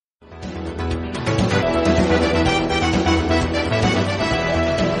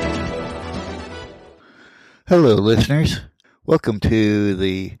Hello, listeners. Welcome to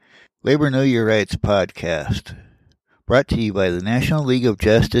the Labor Know Your Rights podcast, brought to you by the National League of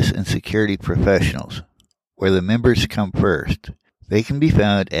Justice and Security Professionals, where the members come first. They can be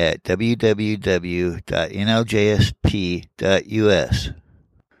found at www.nljsp.us.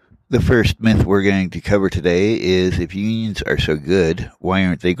 The first myth we're going to cover today is, if unions are so good, why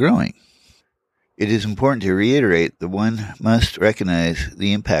aren't they growing? It is important to reiterate that one must recognize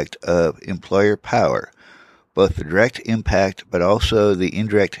the impact of employer power, both the direct impact but also the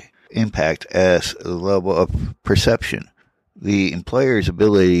indirect impact as the level of perception. The employer's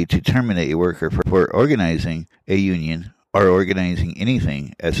ability to terminate a worker for organizing a union or organizing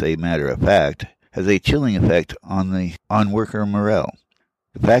anything, as a matter of fact, has a chilling effect on worker morale.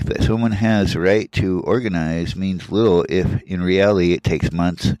 The fact that someone has the right to organize means little if in reality it takes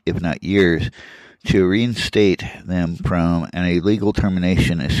months, if not years, to reinstate them from an illegal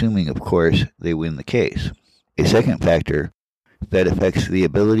termination, assuming, of course, they win the case. A second factor that affects the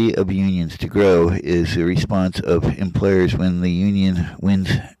ability of unions to grow is the response of employers when the union wins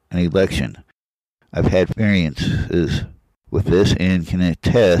an election. I've had experiences with this and can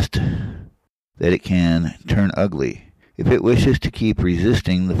attest that it can turn ugly. If it wishes to keep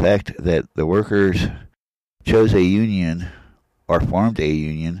resisting the fact that the workers chose a union or formed a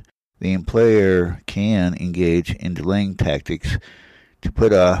union, the employer can engage in delaying tactics to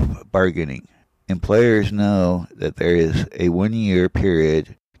put off bargaining. Employers know that there is a 1-year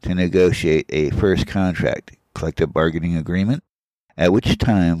period to negotiate a first contract, collective bargaining agreement, at which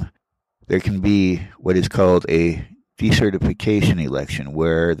time there can be what is called a decertification election,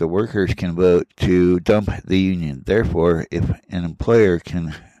 where the workers can vote to dump the union. Therefore, if an employer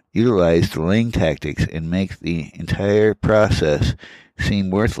can utilize delaying tactics and make the entire process seem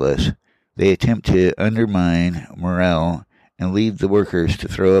worthless, they attempt to undermine morale and lead the workers to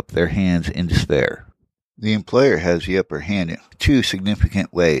throw up their hands in despair. The employer has the upper hand in two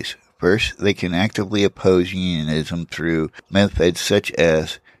significant ways. First, they can actively oppose unionism through methods such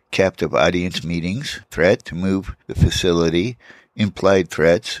as captive audience meetings, threat to move the facility, implied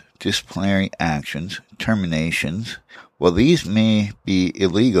threats, disciplinary actions, terminations. While these may be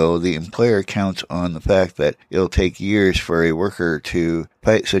illegal, the employer counts on the fact that it'll take years for a worker to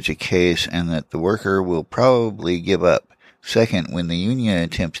fight such a case and that the worker will probably give up. Second, when the union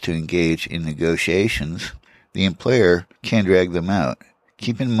attempts to engage in negotiations, the employer can drag them out.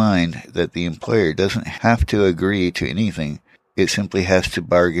 Keep in mind that the employer doesn't have to agree to anything. It simply has to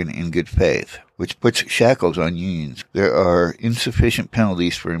bargain in good faith, which puts shackles on unions. There are insufficient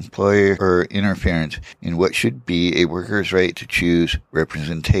penalties for employer interference in what should be a worker's right to choose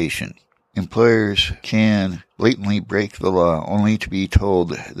representation. Employers can blatantly break the law only to be told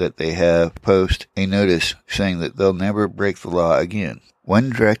that they have post a notice saying that they'll never break the law again.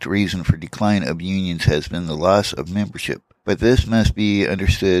 One direct reason for decline of unions has been the loss of membership, but this must be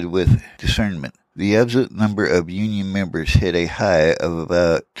understood with discernment. The absolute number of union members hit a high of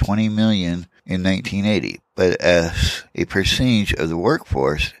about 20 million in 1980, but as a percentage of the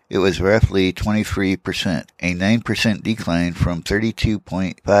workforce, it was roughly 23%, a 9% decline from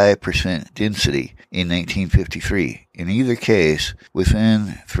 32.5% density in 1953. In either case,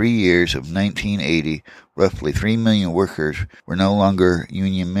 within 3 years of 1980, roughly 3 million workers were no longer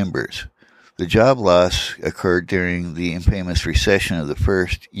union members. The job loss occurred during the infamous recession of the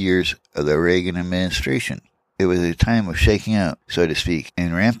first years of the Reagan administration. It was a time of shaking out, so to speak,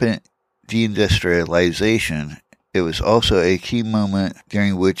 and rampant deindustrialization. It was also a key moment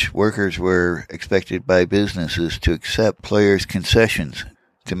during which workers were expected by businesses to accept employers' concessions,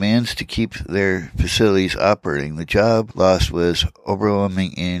 demands to keep their facilities operating. The job loss was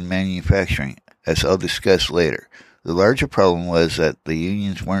overwhelming in manufacturing, as I'll discuss later. The larger problem was that the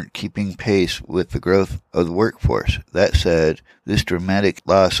unions weren't keeping pace with the growth of the workforce. That said, this dramatic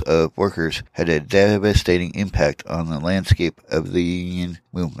loss of workers had a devastating impact on the landscape of the union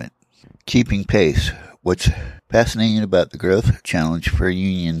movement. Keeping pace. What's fascinating about the growth challenge for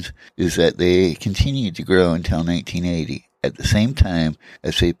unions is that they continued to grow until 1980. At the same time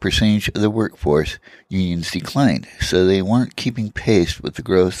as a percentage of the workforce, unions declined, so they weren't keeping pace with the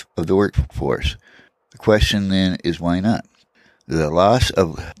growth of the workforce. The question then is, why not? The loss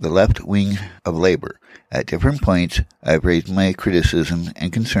of the left wing of labor. At different points, I've raised my criticism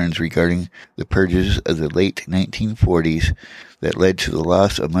and concerns regarding the purges of the late 1940s that led to the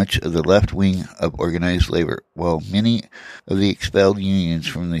loss of much of the left wing of organized labor. While many of the expelled unions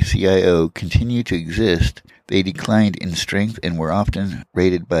from the CIO continue to exist, They declined in strength and were often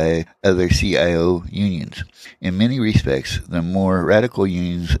raided by other CIO unions. In many respects, the more radical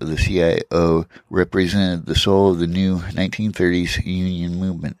unions of the CIO represented the soul of the new 1930s union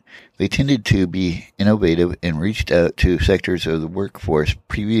movement. They tended to be innovative and reached out to sectors of the workforce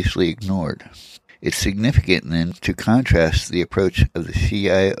previously ignored. It's significant, then, to contrast the approach of the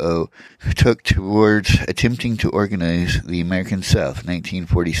CIO took towards attempting to organize the American South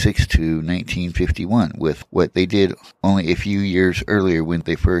 1946 to 1951 with what they did only a few years earlier when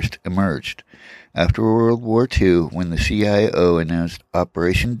they first emerged. After World War II, when the CIO announced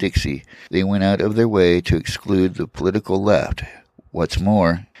Operation Dixie, they went out of their way to exclude the political left. What's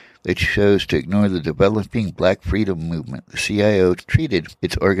more, they chose to ignore the developing black freedom movement. The CIO treated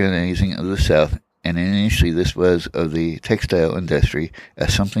its organizing of the South, and initially this was of the textile industry,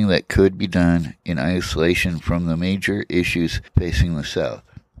 as something that could be done in isolation from the major issues facing the South.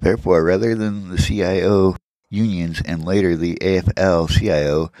 Therefore, rather than the CIO unions and later the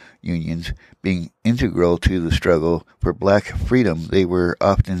AFL-CIO unions being integral to the struggle for black freedom, they were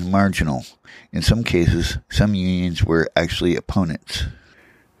often marginal. In some cases, some unions were actually opponents.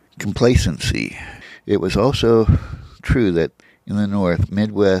 Complacency. It was also true that in the North,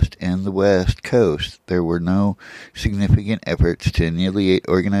 Midwest, and the West Coast, there were no significant efforts to annihilate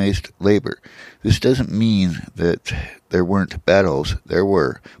organized labor. This doesn't mean that there weren't battles. There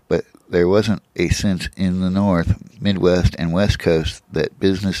were, but there wasn't a sense in the North, Midwest, and West Coast that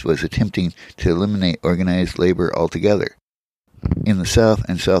business was attempting to eliminate organized labor altogether. In the South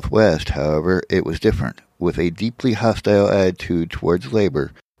and Southwest, however, it was different, with a deeply hostile attitude towards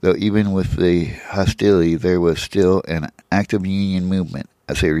labor. Though even with the hostility, there was still an active union movement.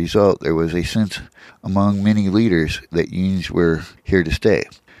 As a result, there was a sense among many leaders that unions were here to stay.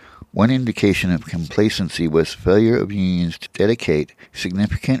 One indication of complacency was the failure of unions to dedicate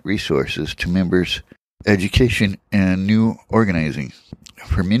significant resources to members' education and new organizing.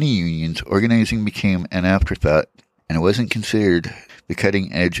 For many unions, organizing became an afterthought, and it wasn't considered the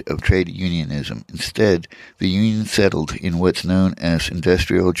cutting edge of trade unionism. Instead, the union settled in what's known as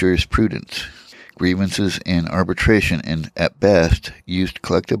industrial jurisprudence, grievances, and arbitration, and at best used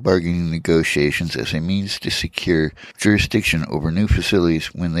collective bargaining negotiations as a means to secure jurisdiction over new facilities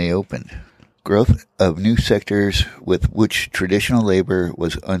when they opened. Growth of new sectors with which traditional labor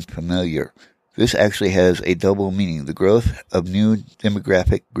was unfamiliar. This actually has a double meaning: the growth of new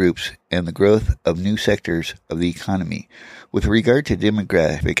demographic groups and the growth of new sectors of the economy. With regard to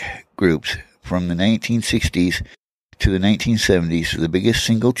demographic groups, from the 1960s to the 1970s, the biggest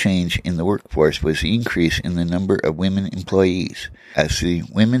single change in the workforce was the increase in the number of women employees. As the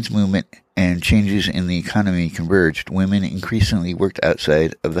women's movement and changes in the economy converged, women increasingly worked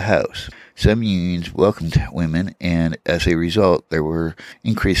outside of the house. Some unions welcomed women, and as a result, there were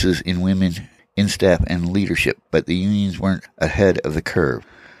increases in women in staff and leadership, but the unions weren't ahead of the curve.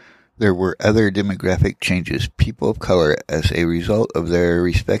 There were other demographic changes. People of color, as a result of their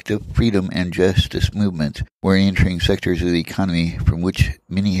respective freedom and justice movements, were entering sectors of the economy from which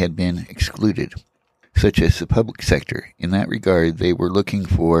many had been excluded, such as the public sector. In that regard, they were looking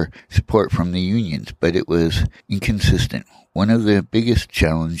for support from the unions, but it was inconsistent. One of the biggest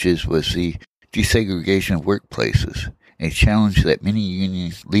challenges was the desegregation of workplaces, a challenge that many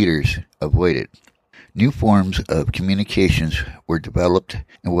union leaders avoided. New forms of communications were developed,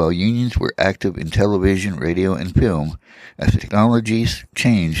 and while unions were active in television, radio, and film, as technologies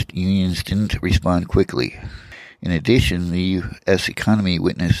changed, unions didn't respond quickly. In addition, the U.S. economy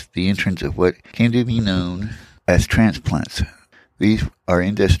witnessed the entrance of what came to be known as transplants. These are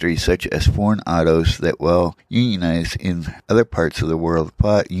industries such as foreign autos that, while unionized in other parts of the world,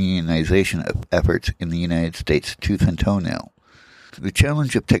 fought unionization of efforts in the United States tooth and toenail. The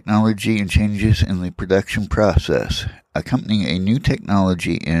challenge of technology and changes in the production process. Accompanying a new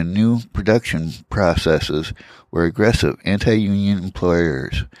technology and new production processes were aggressive anti-union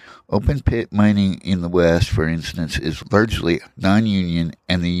employers. Open pit mining in the West, for instance, is largely non-union,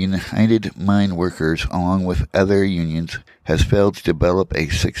 and the United Mine Workers, along with other unions, has failed to develop a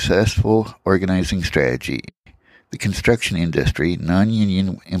successful organizing strategy. The construction industry,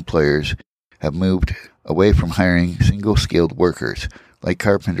 non-union employers have moved away from hiring single-skilled workers like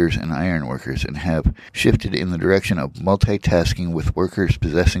carpenters and iron workers and have shifted in the direction of multitasking with workers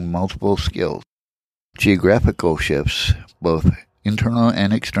possessing multiple skills. Geographical shifts, both internal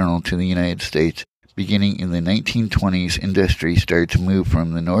and external to the United States, beginning in the 1920s, industry started to move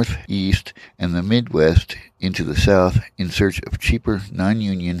from the Northeast and the Midwest into the South in search of cheaper,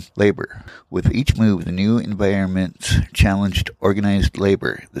 non-union labor. With each move, the new environments challenged organized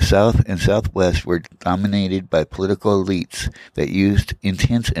labor. The South and Southwest were dominated by political elites that used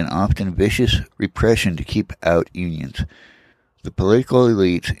intense and often vicious repression to keep out unions. The political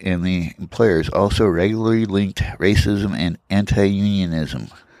elites and the employers also regularly linked racism and anti-unionism,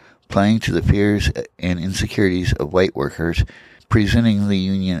 playing to the fears and insecurities of white workers, presenting the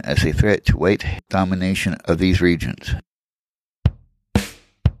union as a threat to white domination of these regions.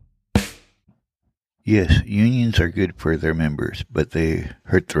 Yes, unions are good for their members, but they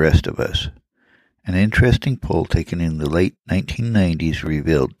hurt the rest of us. An interesting poll taken in the late 1990s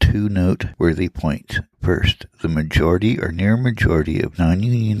revealed two noteworthy points. First, the majority or near majority of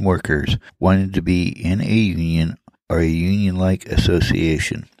non-union workers wanted to be in a union or a union-like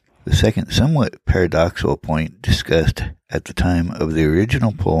association. The second, somewhat paradoxical point discussed at the time of the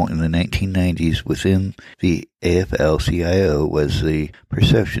original poll in the 1990s within the AFL-CIO was the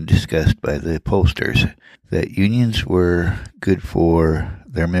perception discussed by the pollsters that unions were good for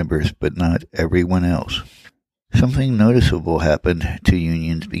their members but not everyone else. Something noticeable happened to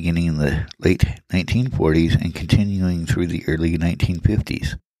unions beginning in the late 1940s and continuing through the early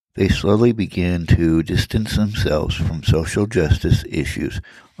 1950s. They slowly began to distance themselves from social justice issues,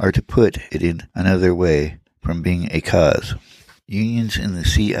 or to put it in another way, from being a cause. Unions in the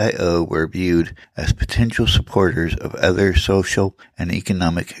CIO were viewed as potential supporters of other social and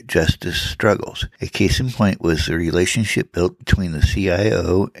economic justice struggles. A case in point was the relationship built between the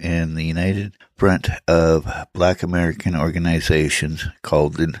CIO and the United Front of Black American Organizations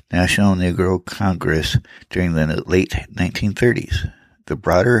called the National Negro Congress during the late 1930s. The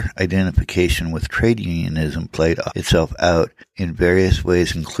broader identification with trade unionism played itself out in various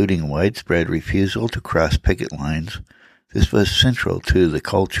ways, including widespread refusal to cross picket lines. This was central to the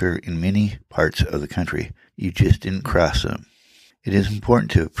culture in many parts of the country. You just didn't cross them. It is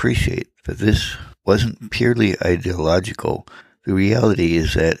important to appreciate that this wasn't purely ideological. The reality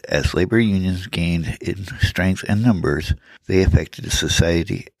is that as labor unions gained in strength and numbers, they affected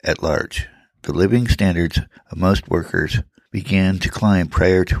society at large. The living standards of most workers began to climb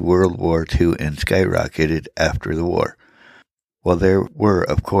prior to World War II and skyrocketed after the war. While there were,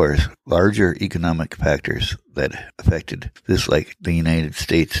 of course, larger economic factors that affected this, like the United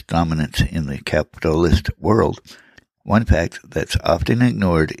States' dominance in the capitalist world, one fact that's often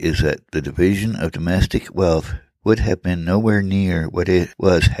ignored is that the division of domestic wealth would have been nowhere near what it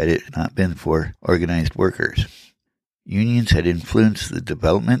was had it not been for organized workers. Unions had influenced the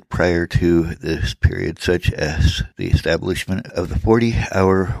development prior to this period, such as the establishment of the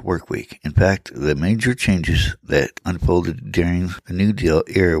 40-hour workweek. In fact, the major changes that unfolded during the New Deal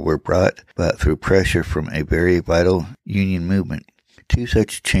era were brought about through pressure from a very vital union movement. Two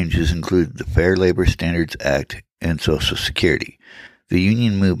such changes included the Fair Labor Standards Act and Social Security. The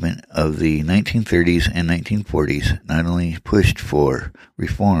union movement of the 1930s and 1940s not only pushed for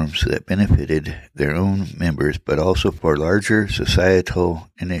reforms that benefited their own members, but also for larger societal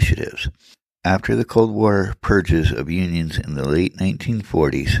initiatives. After the Cold War purges of unions in the late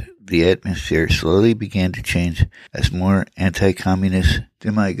 1940s, the atmosphere slowly began to change as more anti-communist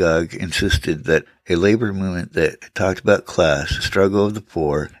demagogue insisted that a labor movement that talked about class, the struggle of the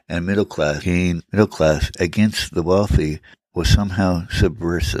poor, and middle class against the wealthy was somehow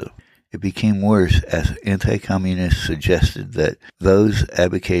subversive. It became worse as anti-communists suggested that those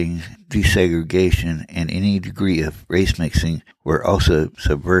advocating desegregation and any degree of race mixing were also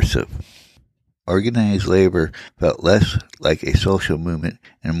subversive. Organized labor felt less like a social movement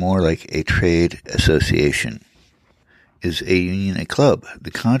and more like a trade association. Is a union a club?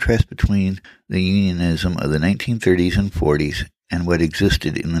 The contrast between the unionism of the 1930s and 40s and what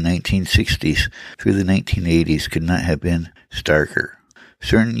existed in the 1960s through the 1980s could not have been starker.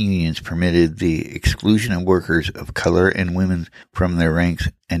 Certain unions permitted the exclusion of workers of color and women from their ranks,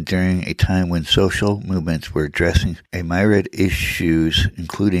 and during a time when social movements were addressing a myriad issues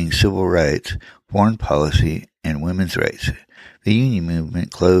including civil rights, foreign policy, and women's rights. The union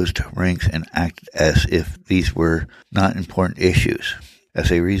movement closed ranks and acted as if these were not important issues.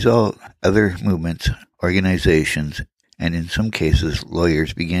 As a result, other movements, organizations, and in some cases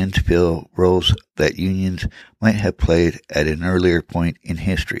lawyers began to fill roles that unions might have played at an earlier point in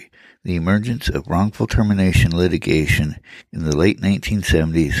history. The emergence of wrongful termination litigation in the late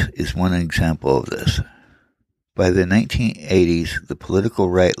 1970s is one example of this. By the 1980s, the political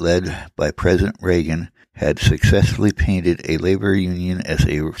right led by President Reagan had successfully painted a labor union as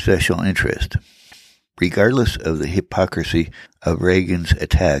a special interest. regardless of the hypocrisy of Reagan's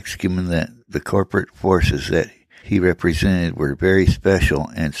attacks, given that the corporate forces that he represented were very special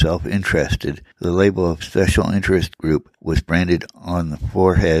and self-interested, the label of special interest group was branded on the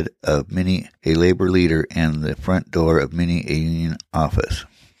forehead of many a labor leader and the front door of many a union office.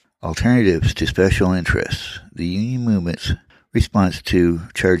 Alternatives to special interests. The union movement's response to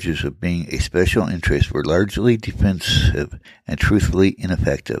charges of being a special interest were largely defensive and truthfully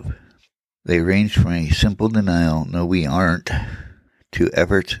ineffective. They ranged from a simple denial, "No, we aren't," to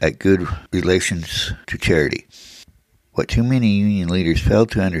efforts at good relations to charity. What too many union leaders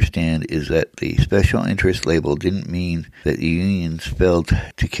failed to understand is that the special interest label didn't mean that the unions failed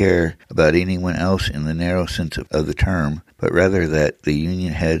to care about anyone else in the narrow sense of the term, but rather that the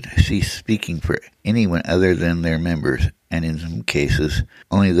union had ceased speaking for anyone other than their members, and in some cases,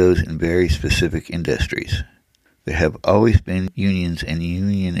 only those in very specific industries. There have always been unions and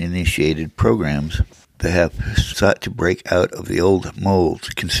union-initiated programs that have sought to break out of the old molds.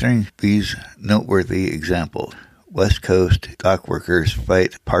 Considering these noteworthy examples, West Coast Dock Workers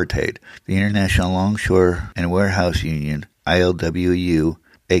Fight Apartheid, the International Longshore and Warehouse Union, ILWU,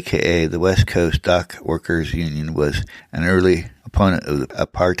 aka the West Coast Dock Workers Union, was an early opponent of the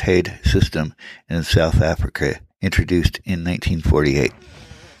apartheid system in South Africa, introduced in 1948.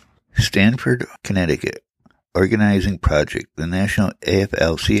 Stanford, Connecticut. Organizing Project. The National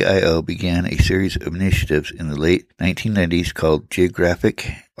AFL-CIO began a series of initiatives in the late 1990s called Geographic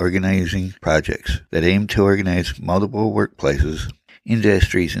Organizing Projects that aimed to organize multiple workplaces,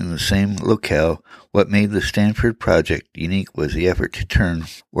 industries in the same locale. What made the Stanford Project unique was the effort to turn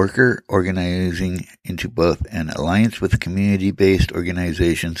worker organizing into both an alliance with community-based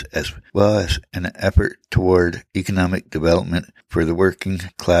organizations as well as an effort toward economic development for the working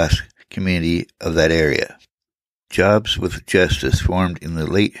class community of that area. Jobs with Justice formed in the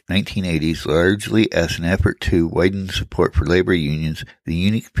late 1980s largely as an effort to widen support for labor unions. The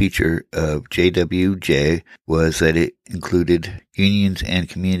unique feature of JWJ was that it included unions and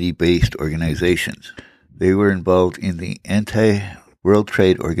community-based organizations. They were involved in the anti-World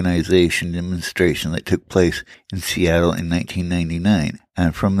Trade Organization demonstration that took place in Seattle in 1999,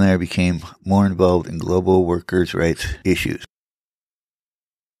 and from there became more involved in global workers' rights issues.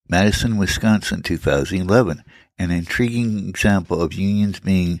 Madison, Wisconsin, 2011. An intriguing example of unions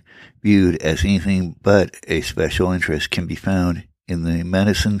being viewed as anything but a special interest can be found in the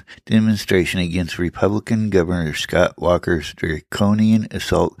Madison demonstration against Republican Governor Scott Walker's draconian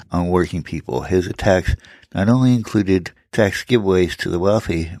assault on working people. His attacks not only included tax giveaways to the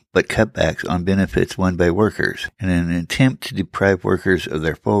wealthy, but cutbacks on benefits won by workers. In an attempt to deprive workers of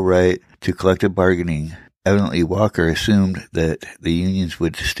their full right to collective bargaining, evidently, Walker assumed that the unions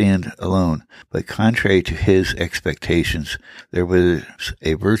would stand alone, but contrary to his expectations, there was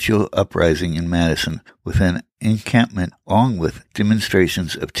a virtual uprising in Madison with an encampment along with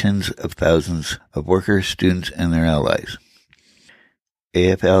demonstrations of tens of thousands of workers, students, and their allies.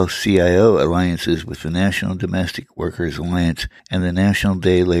 AFL-CIO alliances with the National Domestic Workers Alliance and the National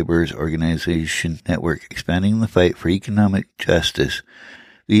Day Laborers Organization Network, expanding the fight for economic justice.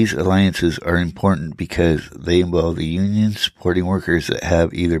 These alliances are important because they involve the unions supporting workers that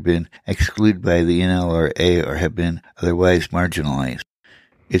have either been excluded by the NLRA or have been otherwise marginalized.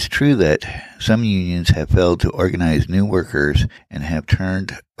 It's true that some unions have failed to organize new workers and have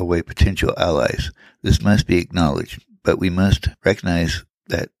turned away potential allies. This must be acknowledged, but we must recognize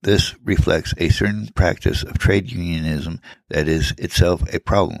that this reflects a certain practice of trade unionism that is itself a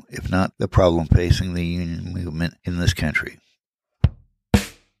problem, if not the problem facing the union movement in this country.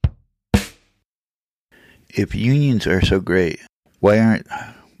 If unions are so great, why aren't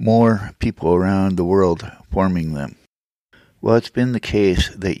more people around the world forming them? Well, it's been the case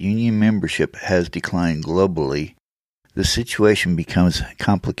that union membership has declined globally. The situation becomes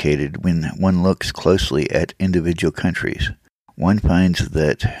complicated when one looks closely at individual countries. One finds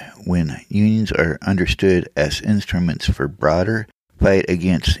that when unions are understood as instruments for broader fight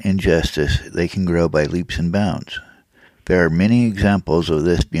against injustice, they can grow by leaps and bounds. There are many examples of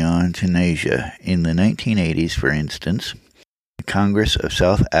this beyond Tunisia. In the 1980s, for instance, the Congress of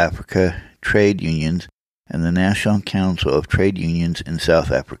South Africa Trade Unions and the National Council of Trade Unions in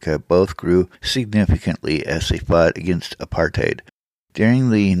South Africa both grew significantly as they fought against apartheid. During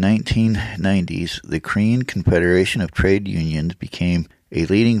the 1990s, the Korean Confederation of Trade Unions became a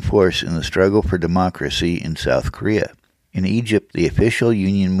leading force in the struggle for democracy in South Korea. In Egypt, the official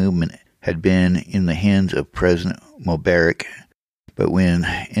union movement had been in the hands of President Mubarak, but when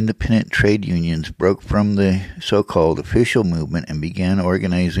independent trade unions broke from the so-called official movement and began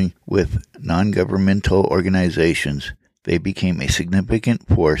organizing with non-governmental organizations, they became a significant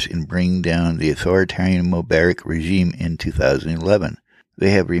force in bringing down the authoritarian Mubarak regime in 2011.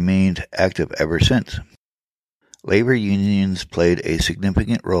 They have remained active ever since. Labor unions played a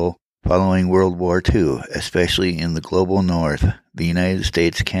significant role following World War II, especially in the global north, the United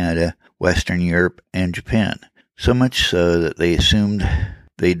States, Canada, Western Europe, and Japan, so much so that they assumed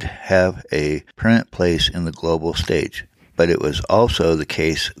they'd have a permanent place in the global stage. But it was also the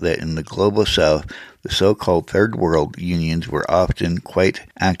case that in the global south, the so-called Third World unions were often quite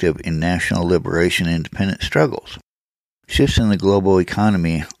active in national liberation and independent struggles. Shifts in the global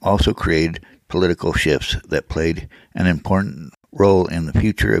economy also created political shifts that played an important role in the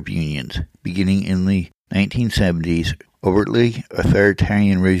future of unions. Beginning in the 1970s, overtly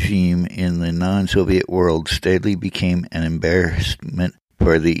authoritarian regime in the non-Soviet world steadily became an embarrassment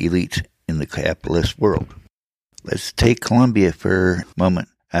for the elites in the capitalist world. Let's take Colombia for a moment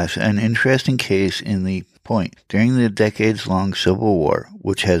as an interesting case in the point. During the decades-long civil war,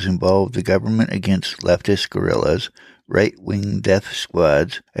 which has involved the government against leftist guerrillas, right-wing death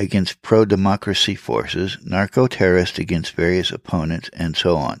squads against pro-democracy forces, narco-terrorists against various opponents, and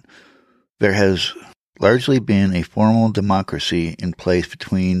so on, there has largely been a formal democracy in place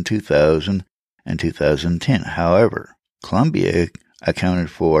between 2000 and 2010. However, Colombia accounted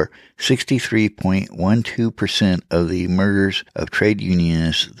for 63.12% of the murders of trade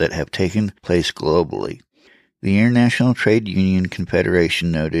unionists that have taken place globally. The International Trade Union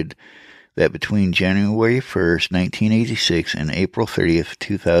Confederation noted that between January 1st, 1986 and April 30th,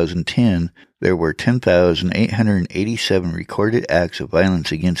 2010, there were 10,887 recorded acts of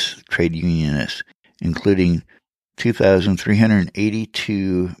violence against trade unionists, including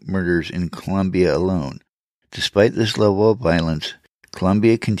 2,382 murders in Colombia alone. Despite this level of violence,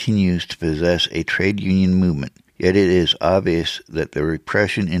 Colombia continues to possess a trade union movement, yet it is obvious that the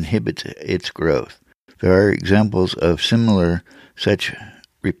repression inhibits its growth. There are examples of similar such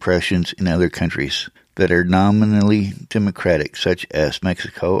repressions in other countries that are nominally democratic, such as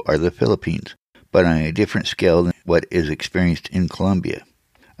Mexico or the Philippines, but on a different scale than what is experienced in Colombia.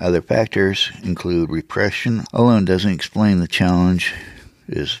 Other factors include repression alone doesn't explain the challenge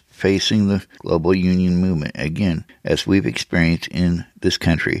is facing the global union movement. Again, as we've experienced in this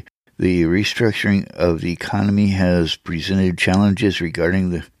country, the restructuring of the economy has presented challenges regarding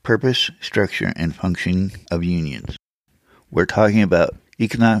the purpose, structure, and functioning of unions. We're talking about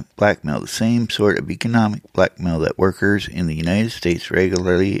economic blackmail, the same sort of economic blackmail that workers in the United States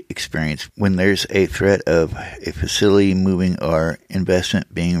regularly experience when there's a threat of a facility moving or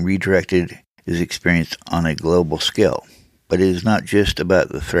investment being redirected is experienced on a global scale. But it is not just about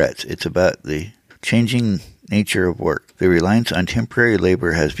the threats, it's about the changing nature of work. The reliance on temporary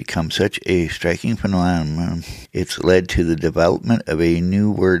labor has become such a striking phenomenon, it's led to the development of a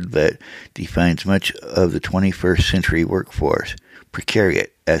new word that defines much of the 21st century workforce. Precariat,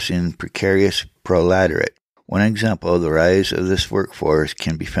 as in precarious proletariat. One example of the rise of this workforce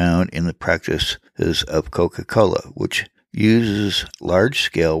can be found in the practices of Coca-Cola, which uses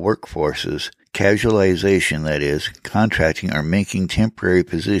large-scale workforces, casualization, that is, contracting or making temporary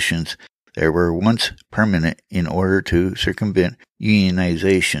positions that were once permanent in order to circumvent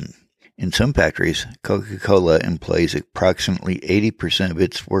unionization. In some factories, Coca-Cola employs approximately 80% of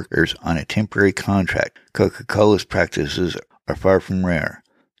its workers on a temporary contract. Coca-Cola's practices are far from rare.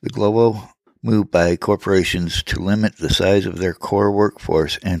 The global move by corporations to limit the size of their core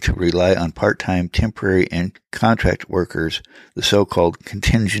workforce and to rely on part-time, temporary, and contract workers, the so-called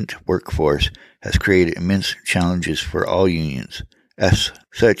contingent workforce, has created immense challenges for all unions. As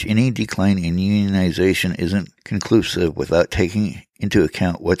such, any decline in unionization isn't conclusive without taking into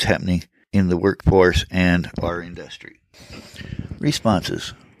account what's happening in the workforce and our industry.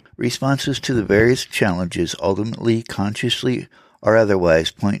 Responses. Responses to the various challenges, ultimately, consciously or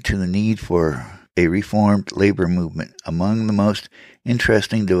otherwise, point to the need for a reformed labor movement. Among the most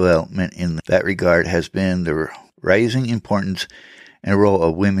interesting development in that regard has been the rising importance and role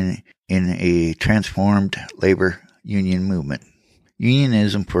of women in a transformed labor union movement.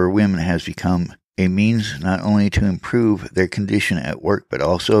 Unionism for women has become a means not only to improve their condition at work, but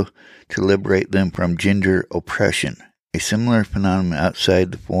also to liberate them from gender oppression. A similar phenomenon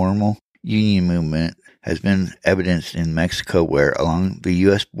outside the formal union movement has been evidenced in Mexico, where along the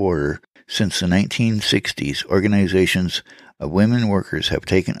U.S. border since the 1960s, organizations of women workers have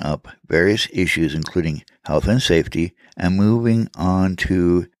taken up various issues including health and safety and moving on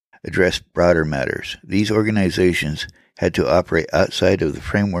to address broader matters. These organizations had to operate outside of the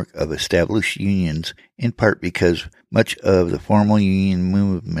framework of established unions, in part because much of the formal union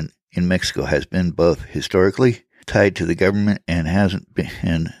movement in Mexico has been both historically tied to the government and hasn't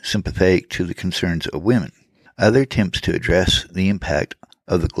been sympathetic to the concerns of women. Other attempts to address the impact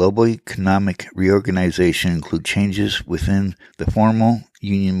of the global economic reorganization include changes within the formal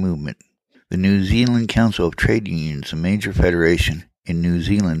union movement. The New Zealand Council of Trade Unions, a major federation in New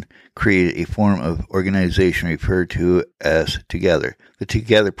Zealand, created a form of organization referred to as Together. The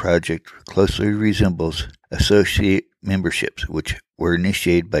Together project closely resembles associate memberships, which were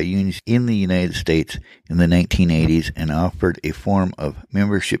initiated by unions in the United States in the 1980s and offered a form of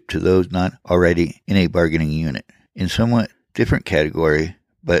membership to those not already in a bargaining unit. In somewhat different category,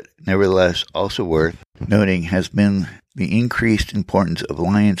 but nevertheless also worth noting, has been the increased importance of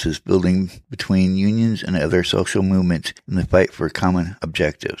alliances building between unions and other social movements in the fight for common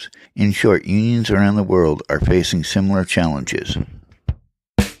objectives. In short, unions around the world are facing similar challenges.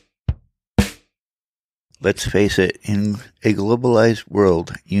 Let's face it, in a globalized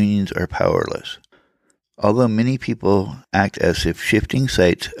world, unions are powerless. Although many people act as if shifting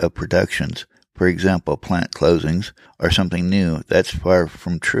sites of productions, for example plant closings, are something new, that's far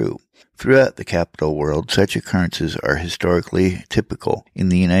from true. Throughout the capital world, such occurrences are historically typical. In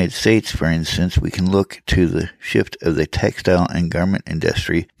the United States, for instance, we can look to the shift of the textile and garment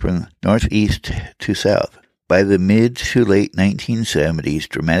industry from northeast to south. By the mid to late 1970s,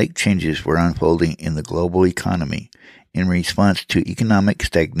 dramatic changes were unfolding in the global economy. In response to economic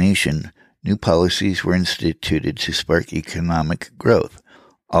stagnation, new policies were instituted to spark economic growth,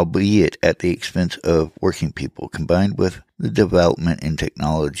 albeit at the expense of working people. Combined with the development in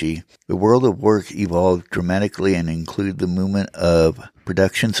technology, the world of work evolved dramatically and included the movement of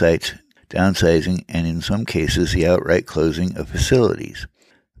production sites, downsizing, and in some cases the outright closing of facilities.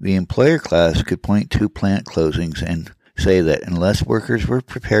 The employer class could point to plant closings and say that unless workers were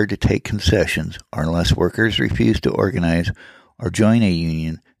prepared to take concessions, or unless workers refused to organize or join a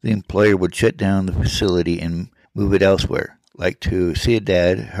union, the employer would shut down the facility and move it elsewhere, like to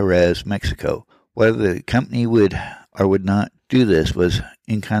Ciudad Juarez, Mexico. Whether the company would or would not do this was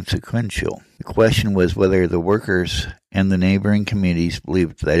inconsequential. The question was whether the workers and the neighboring communities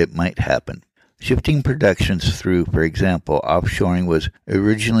believed that it might happen. Shifting productions through, for example, offshoring was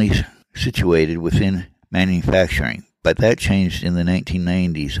originally situated within manufacturing, but that changed in the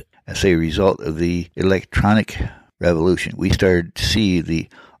 1990s as a result of the electronic revolution. We started to see the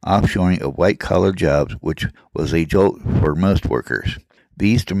offshoring of white-collar jobs, which was a jolt for most workers.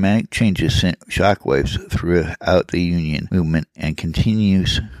 These dramatic changes sent shockwaves throughout the union movement and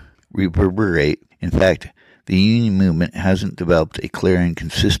continues to reverberate. In fact, the union movement hasn't developed a clear and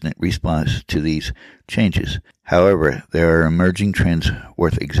consistent response to these changes. However, there are emerging trends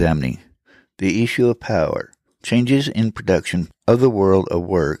worth examining. The issue of power. Changes in production of the world of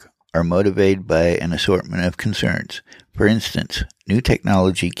work are motivated by an assortment of concerns. For instance, new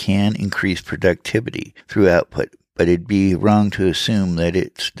technology can increase productivity through output, but it'd be wrong to assume that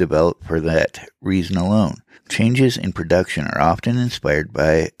it's developed for that reason alone. Changes in production are often inspired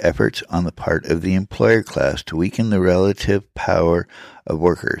by efforts on the part of the employer class to weaken the relative power of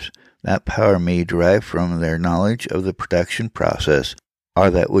workers. That power may derive from their knowledge of the production process or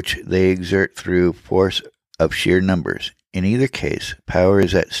that which they exert through force of sheer numbers. In either case, power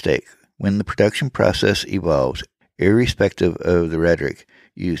is at stake. When the production process evolves, irrespective of the rhetoric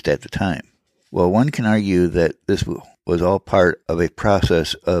used at the time. Well, one can argue that this was all part of a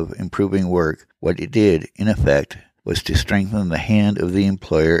process of improving work. What it did, in effect, was to strengthen the hand of the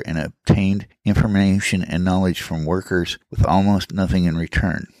employer and obtained information and knowledge from workers with almost nothing in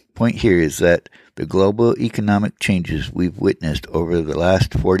return. Point here is that the global economic changes we've witnessed over the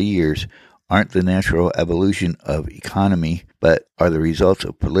last 40 years aren't the natural evolution of economy, but are the results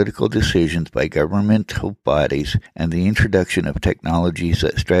of political decisions by governmental bodies and the introduction of technologies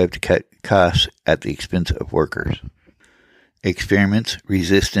that strive to cut costs at the expense of workers. Experiments,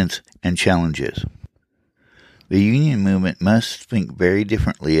 resistance, and challenges. The union movement must think very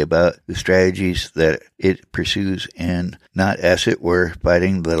differently about the strategies that it pursues and not, as it were,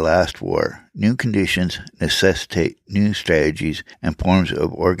 fighting the last war. New conditions necessitate new strategies and forms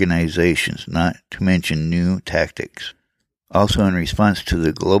of organizations, not to mention new tactics. Also, in response to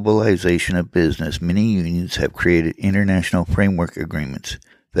the globalization of business, many unions have created international framework agreements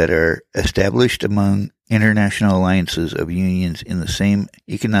that are established among international alliances of unions in the same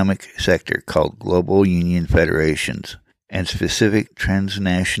economic sector called global union federations and specific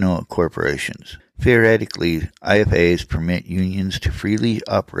transnational corporations. Theoretically, IFAs permit unions to freely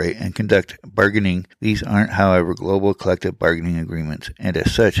operate and conduct bargaining. These aren't, however, global collective bargaining agreements, and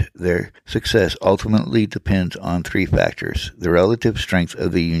as such, their success ultimately depends on three factors: the relative strength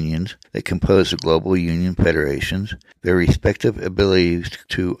of the unions that compose the global union federations, their respective abilities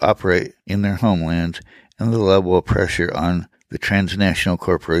to operate in their homelands, and the level of pressure on the transnational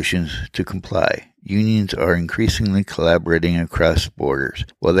corporations to comply. unions are increasingly collaborating across borders.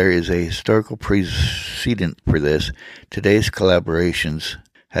 While there is a historical precedent for this, today's collaborations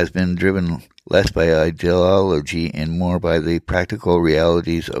has been driven less by ideology and more by the practical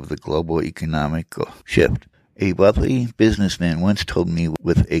realities of the global economic shift. A wealthy businessman once told me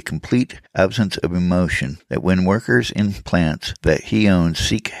with a complete absence of emotion that when workers in plants that he owns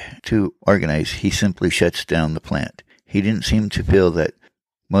seek to organize, he simply shuts down the plant. He didn't seem to feel that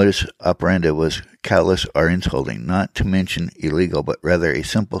modus operandi was callous or insulting, not to mention illegal, but rather a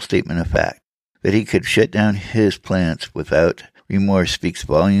simple statement of fact. That he could shut down his plants without remorse speaks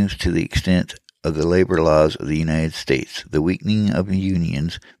volumes to the extent of the labor laws of the United States, the weakening of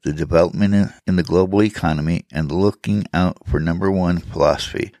unions, the development in the global economy, and the looking out for number one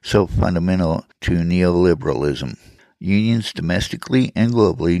philosophy, so fundamental to neoliberalism. Unions domestically and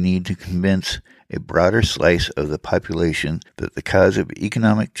globally need to convince a broader slice of the population that the cause of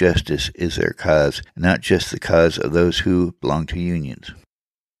economic justice is their cause, not just the cause of those who belong to unions.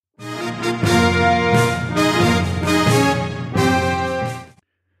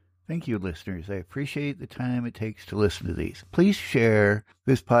 Thank you, listeners. I appreciate the time it takes to listen to these. Please share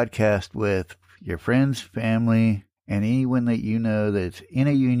this podcast with your friends, family, and anyone that you know that's in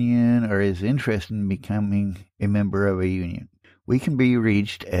a union or is interested in becoming a member of a union. We can be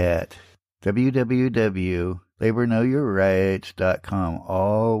reached at www.laborknowyourrights.com,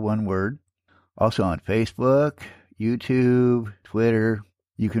 all one word. Also on Facebook, YouTube, Twitter.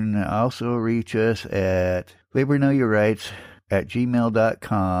 You can also reach us at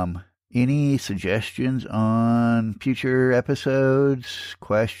laborknowyourrights@gmail.com. Any suggestions on future episodes,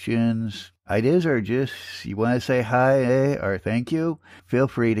 questions, ideas, or just you want to say hi or thank you, feel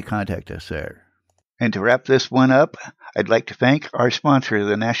free to contact us there. And to wrap this one up, I'd like to thank our sponsor,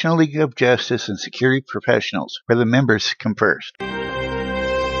 the National League of Justice and Security Professionals, where the members come first.